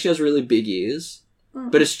looks like she has really big ears,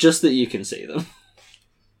 but it's just that you can see them.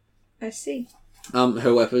 I see.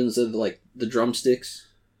 Her weapons are like the drumsticks.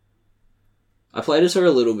 I played as her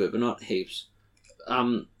a little bit, but not heaps.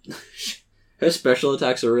 Her special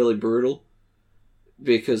attacks are really brutal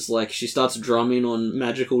because like she starts drumming on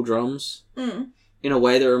magical drums in a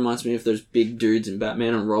way that reminds me of those big dudes in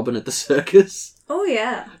Batman and Robin at the circus. Oh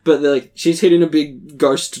yeah. But like she's hitting a big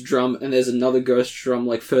ghost drum, and there's another ghost drum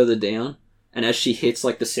like further down. And as she hits,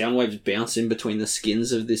 like, the sound waves bounce in between the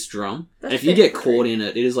skins of this drum. And if you get caught in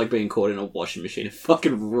it, it is like being caught in a washing machine. It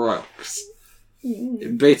fucking rocks.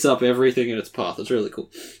 It beats up everything in its path. It's really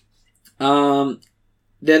cool.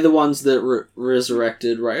 They're the ones that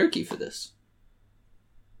resurrected Ryoki for this.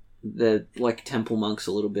 They're like temple monks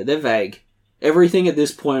a little bit. They're vague. Everything at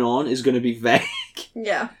this point on is going to be vague.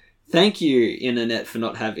 Yeah. Thank you, Internet, for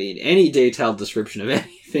not having any detailed description of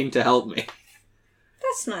anything to help me.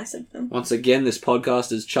 That's nice of them. Once again, this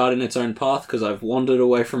podcast is charting its own path because I've wandered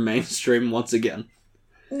away from mainstream once again.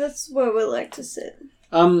 That's where we like to sit.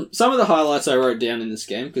 Some of the highlights I wrote down in this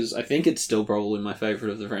game, because I think it's still probably my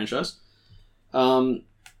favourite of the franchise.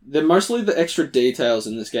 They're mostly the extra details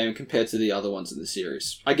in this game compared to the other ones in the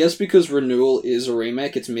series. I guess because Renewal is a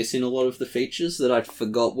remake, it's missing a lot of the features that I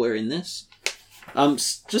forgot were in this.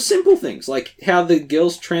 Just simple things, like how the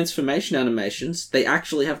girls' transformation animations, they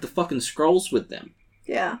actually have the fucking scrolls with them.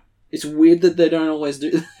 Yeah. It's weird that they don't always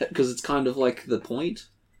do that, because it's kind of like the point.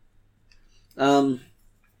 I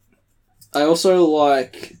also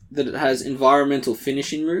like that it has environmental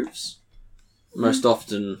finishing moves. Most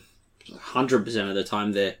often, 100% of the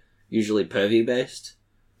time, they're usually pervy-based.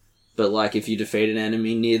 But like, if you defeat an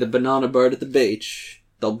enemy near the banana boat at the beach,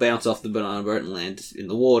 they'll bounce off the banana boat and land in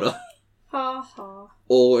the water. Ha ha.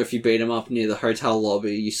 Or if you beat them up near the hotel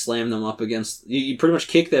lobby, you slam them up against... You pretty much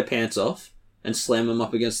kick their pants off and slam them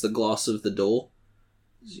up against the glass of the door.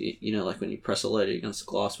 You know, like when you press a lady against the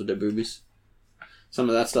glass with their boobies. Some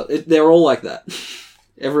of that stuff. They're all like that.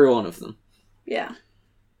 Every one of them. Yeah.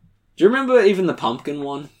 Do you remember even the pumpkin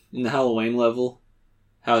one in the Halloween level?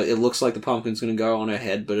 How it looks like the pumpkin's going to go on her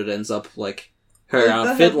head, but it ends up like her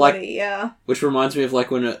outfit, like body, yeah. Which reminds me of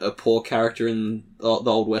like when a poor character in the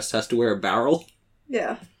Old West has to wear a barrel.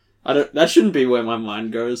 Yeah. That shouldn't be where my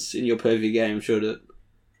mind goes in your pervy game, should it?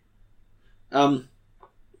 What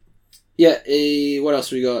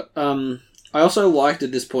else we got? I also liked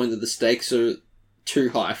at this point that the stakes are too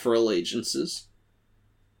high for allegiances.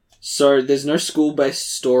 So there's no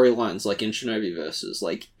school-based storylines like in Shinobi Versus.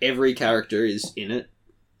 Like, every character is in it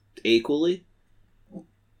equally.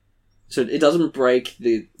 So it doesn't break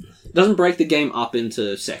the game up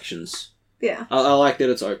into sections. Yeah. I like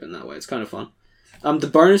that it's open that way. It's kind of fun. The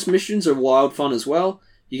bonus missions are wild fun as well.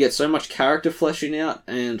 You get so much character fleshing out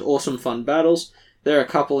and awesome fun battles. There are a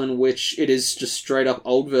couple in which it is just straight up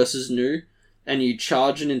old versus new, and you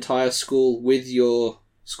charge an entire school with your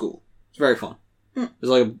school. It's very fun. It's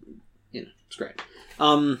like it's great.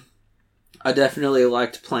 I definitely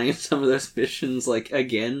liked playing some of those missions like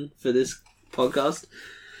again for this podcast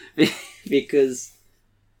because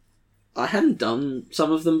I hadn't done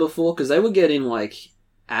some of them before because they were getting like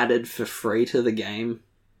added for free to the game.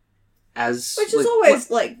 Which is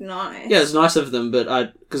always, nice. Yeah, it's nice of them,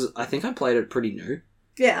 but because I think I played it pretty new.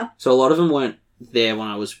 Yeah. So a lot of them weren't there when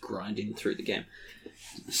I was grinding through the game.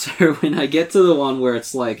 So when I get to the one where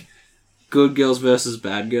it's like, good girls versus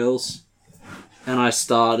bad girls, and I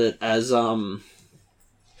start it as, the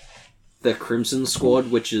Crimson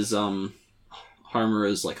Squad, which is,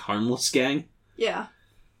 Homer's, homeless gang. Yeah.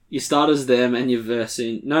 You start as them, and you're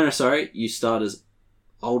versing... you start as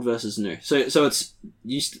old versus new. So it's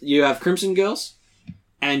you have Crimson Girls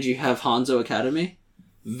and you have Hanzo Academy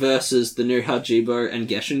versus the new Hajibo and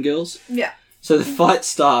Geshin Girls. Yeah. So the fight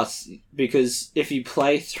starts because if you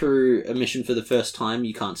play through a mission for the first time,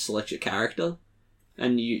 you can't select your character,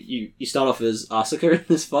 and you start off as Asuka in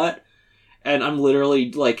this fight, and I'm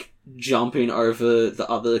literally jumping over the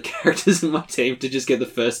other characters in my team to just get the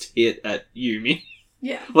first hit at Yumi.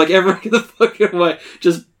 Yeah. Like, every the fucking way,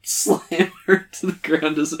 just slam her to the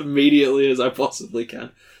ground as immediately as I possibly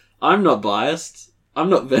can. I'm not biased. I'm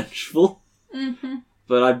not vengeful. Mm-hmm.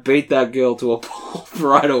 But I beat that girl to a pulp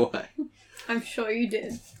right away. I'm sure you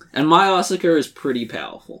did. And my Asuka is pretty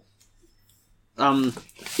powerful.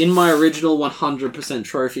 In my original 100%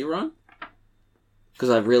 trophy run, because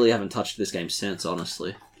I really haven't touched this game since,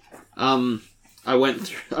 honestly, I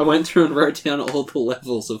went through and wrote down all the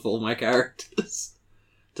levels of all my characters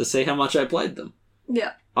to see how much I played them.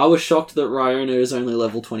 Yeah. I was shocked that Ryona is only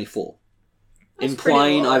level 24. That's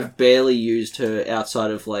implying pretty low. I've barely used her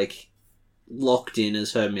outside of, like, locked in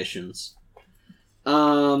as her missions.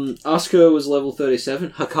 Asuka was level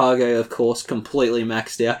 37. Hokage, of course, completely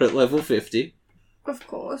maxed out at level 50. Of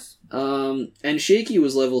course. And Shiki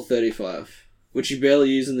was level 35, which you barely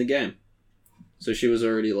use in the game. So she was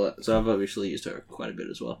already... So I've obviously used her quite a bit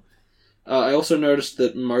as well. I also noticed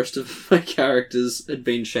that most of my characters had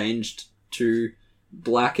been changed to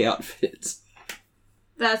black outfits.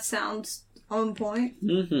 That sounds on point.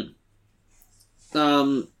 Mm-hmm.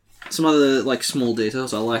 Some other, like, small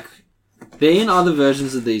details I like. They're in other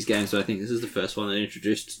versions of these games, but I think this is the first one that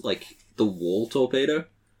introduced, like, the wall torpedo.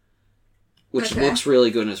 Which looks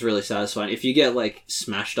really good and it's really satisfying. If you get, like,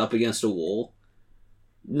 smashed up against a wall,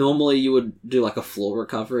 normally you would do, like, a floor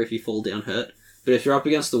recover if you fall down hurt. But if you're up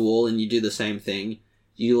against the wall and you do the same thing,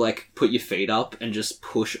 you, like, put your feet up and just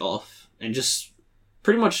push off and just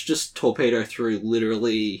pretty much just torpedo through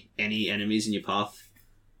literally any enemies in your path.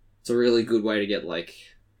 It's a really good way to get, like,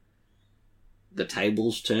 the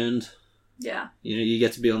tables turned. Yeah. You know, you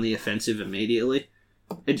get to be on the offensive immediately.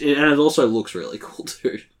 And it also looks really cool,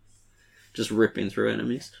 too. Just ripping through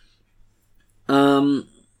enemies. Yeah,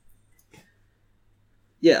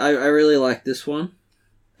 I really like this one.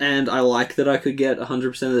 And I like that I could get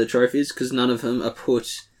 100% of the trophies, because none of them are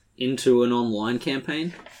put into an online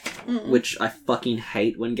campaign. Mm-mm. Which I fucking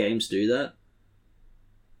hate when games do that.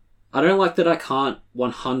 I don't like that I can't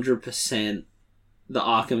 100% the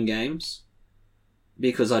Arkham games,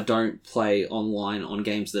 because I don't play online on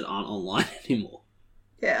games that aren't online anymore.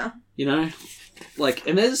 Yeah. You know? Like,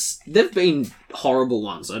 and there've been horrible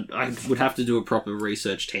ones. I would have to do a proper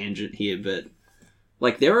research tangent here, but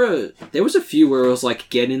like there was a few where it was like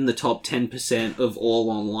get in the top 10% of all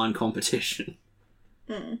online competition.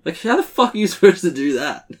 Mm. Like, how the fuck are you supposed to do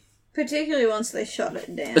that? Particularly once they shut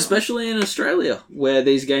it down. Especially in Australia, where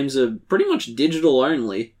these games are pretty much digital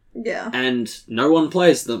only. Yeah. And no one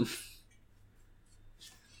plays them.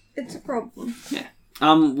 It's a problem. Yeah.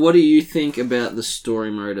 What do you think about the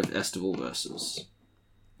story mode of Tastebuds Versus?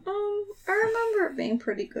 I remember it being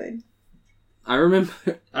pretty good. I remember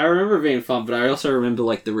it being fun, but I also remember,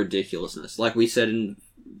 like, the ridiculousness. Like we said in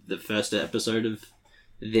the first episode of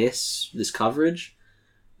this coverage,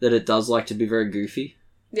 that it does like to be very goofy.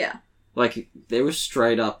 Yeah. Like, there was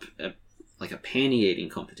straight up, a panty eating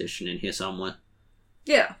competition in here somewhere.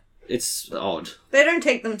 Yeah. It's odd. They don't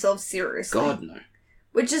take themselves seriously. God, no.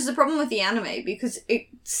 Which is the problem with the anime, because it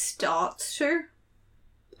starts to.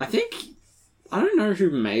 I don't know who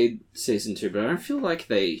made Season 2, but I don't feel like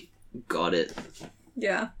they got it.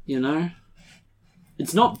 Yeah. You know?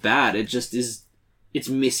 It's not bad, it just is... It's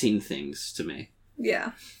missing things to me.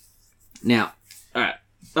 Yeah. Now, alright.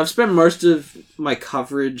 I've spent most of my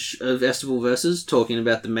coverage of Tastebuds Versus talking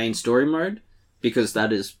about the main story mode, because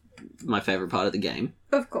that is my favourite part of the game.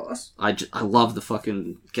 Of course. I love the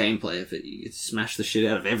fucking gameplay of it. You smash the shit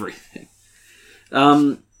out of everything.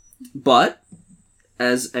 But,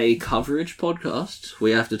 as a coverage podcast,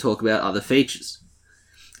 we have to talk about other features.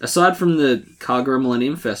 Aside from the Kagura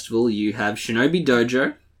Millennium Festival, you have Shinobi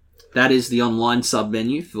Dojo. That is the online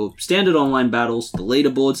sub-menu for standard online battles, the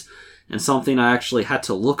leaderboards, and something I actually had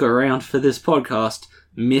to look around for this podcast,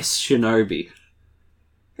 Miss Shinobi.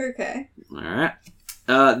 Okay. Alright.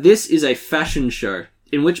 This is a fashion show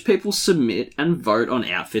in which people submit and vote on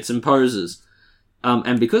outfits and poses.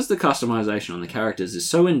 And because the customization on the characters is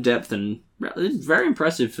so in-depth and very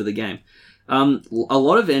impressive for the game, a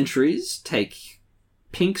lot of entries take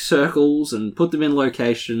pink circles and put them in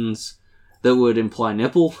locations that would imply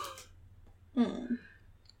nipple. Mm.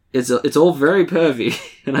 It's all very pervy,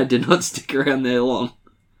 and I did not stick around there long.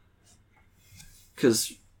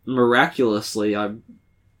 Because, miraculously, I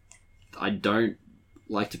don't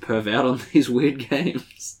like to perv out on these weird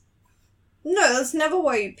games. No, that's never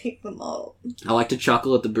why you pick them up. I like to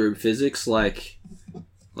chuckle at the boob physics, like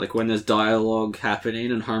when there's dialogue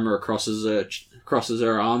happening and Homer crosses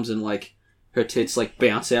her arms and, like, her tits, like,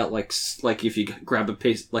 bounce out like if you grab a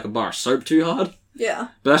piece, like a bar of soap too hard. Yeah.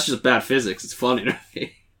 But that's just bad physics. It's funny to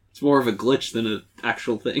me. It's more of a glitch than an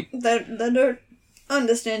actual thing. They don't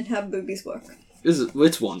understand how boobies work.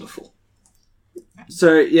 It's wonderful.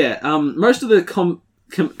 So, yeah, most of the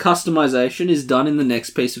customization is done in the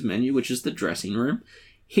next piece of menu, which is the dressing room.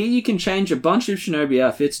 Here you can change a bunch of shinobi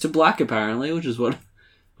outfits to black, apparently, which is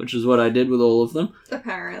what I did with all of them.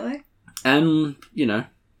 Apparently. And, you can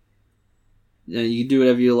do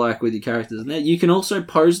whatever you like with your characters in there. You can also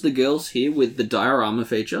pose the girls here with the diorama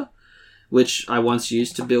feature, which I once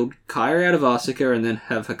used to build Kairi out of Asuka and then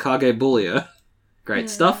have Hokage bully her. Great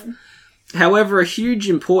stuff. However, a huge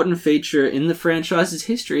important feature in the franchise's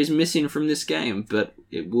history is missing from this game, but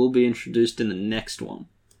it will be introduced in the next one.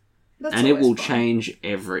 And it will change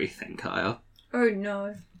everything, Kaya. Oh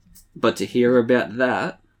no. But to hear about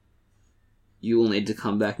that, you will need to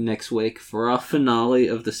come back next week for our finale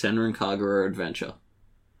of the Senran Kagura adventure.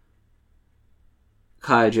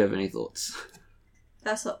 Kaya, do you have any thoughts?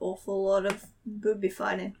 That's an awful lot of booby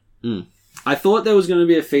fighting. I thought there was going to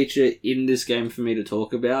be a feature in this game for me to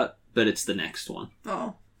talk about, but it's the next one.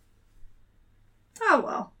 Oh. Oh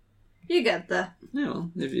well. You get there. Yeah,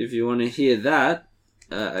 well, if you want to hear that,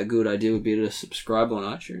 a good idea would be to subscribe on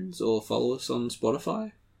iTunes or follow us on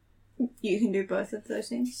Spotify. You can do both of those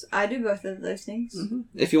things. I do both of those things. Mm-hmm.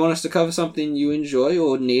 If you want us to cover something you enjoy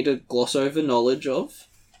or need a gloss over knowledge of,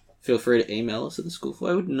 feel free to email us at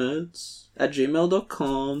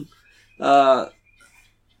theschoolflywithnerds@gmail.com.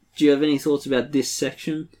 Do you have any thoughts about this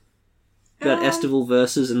section? About Estival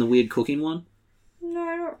Versus and the weird cooking one? No,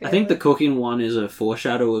 not really. I think the cooking one is a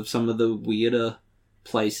foreshadow of some of the weirder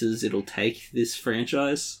places it'll take this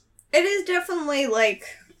franchise. It is definitely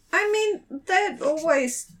they're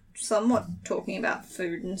always somewhat talking about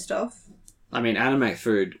food and stuff. I mean, anime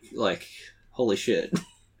food, holy shit.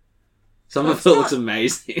 Some of it looks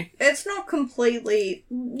amazing. It's not completely...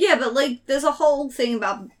 Yeah, but, there's a whole thing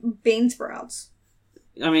about bean sprouts.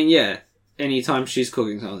 I mean, yeah. Anytime she's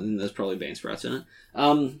cooking something, there's probably bean sprouts in it.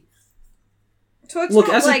 So it's look,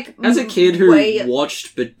 not as a kid who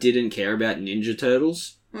watched but didn't care about Ninja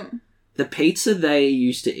Turtles, the pizza they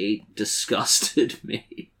used to eat disgusted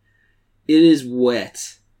me. It is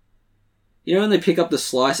wet. You know when they pick up the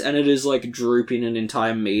slice and it is, drooping an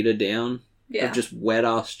entire meter down? Yeah. Of just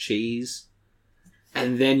wet-ass cheese.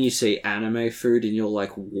 And then you see anime food and you're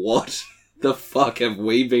like, what the fuck have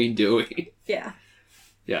we been doing? Yeah.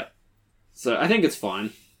 Yeah. So I think it's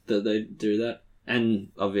fine that they do that. And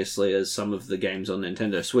obviously, as some of the games on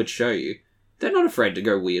Nintendo Switch show you, they're not afraid to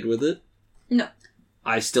go weird with it. No.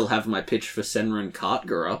 I still have my pitch for Senran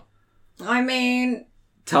Kagura. I mean...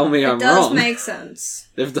 Tell me I'm wrong. It does make sense.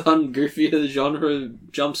 They've done goofier genre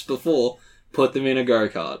jumps before. Put them in a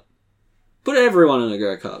go-kart. Put everyone in a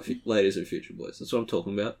go-kart, ladies and future boys. That's what I'm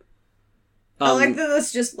talking about. I like that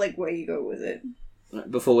that's just, where you go with it.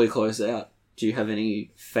 Before we close out, do you have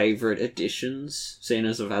any favourite additions, seeing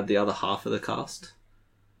as I've had the other half of the cast?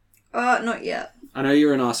 Not yet. I know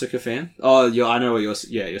you're an Asuka fan. Oh, I know what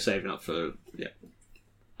you're saving up for... Yeah.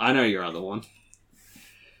 I know your other one.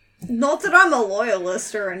 Not that I'm a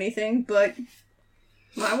loyalist or anything, but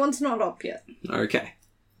my one's not up yet. Okay.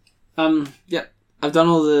 Yeah. I've done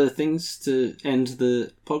all the things to end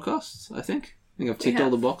the podcast, I think. I think I've ticked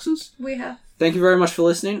all the boxes. We have. Thank you very much for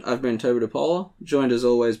listening. I've been Toby DePaula, joined as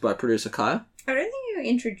always by producer Kaya. I don't think you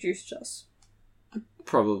introduced us.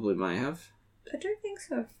 Probably may have. I don't think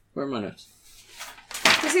so. Where are my notes?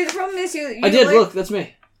 You see, the problem is you I did, look, that's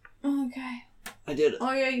me. Okay. I did it.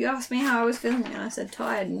 Oh yeah, you asked me how I was feeling and I said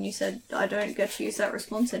tired and you said I don't get to use that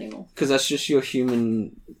response anymore. Because that's just your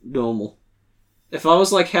human normal. If I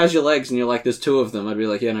was like, how's your legs? And you're like, there's two of them, I'd be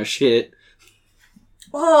like, yeah, no shit.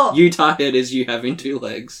 Oh! You tired is you having two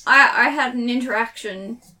legs. I had an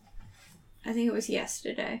interaction, I think it was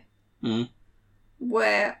yesterday,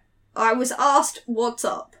 where I was asked, what's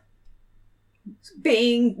up?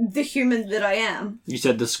 Being the human that I am. You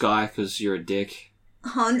said the sky because you're a dick.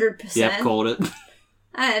 100%. Yep, called it.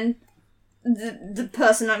 And the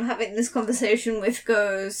person I'm having this conversation with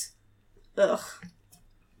goes, ugh.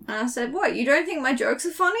 And I said, what, you don't think my jokes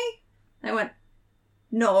are funny? They went,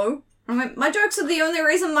 no. I went, my jokes are the only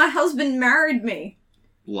reason my husband married me.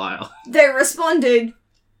 Liar. They responded,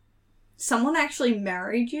 someone actually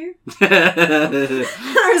married you? And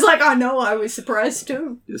I was like, I know, I was surprised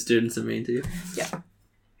too. Your students are mean to you? Yeah.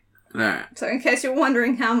 Alright. So in case you're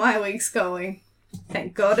wondering how my week's going,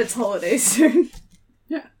 thank God it's holidays soon.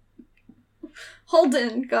 Yeah. Hold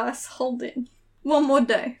in, guys, hold in. One more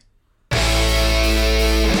day.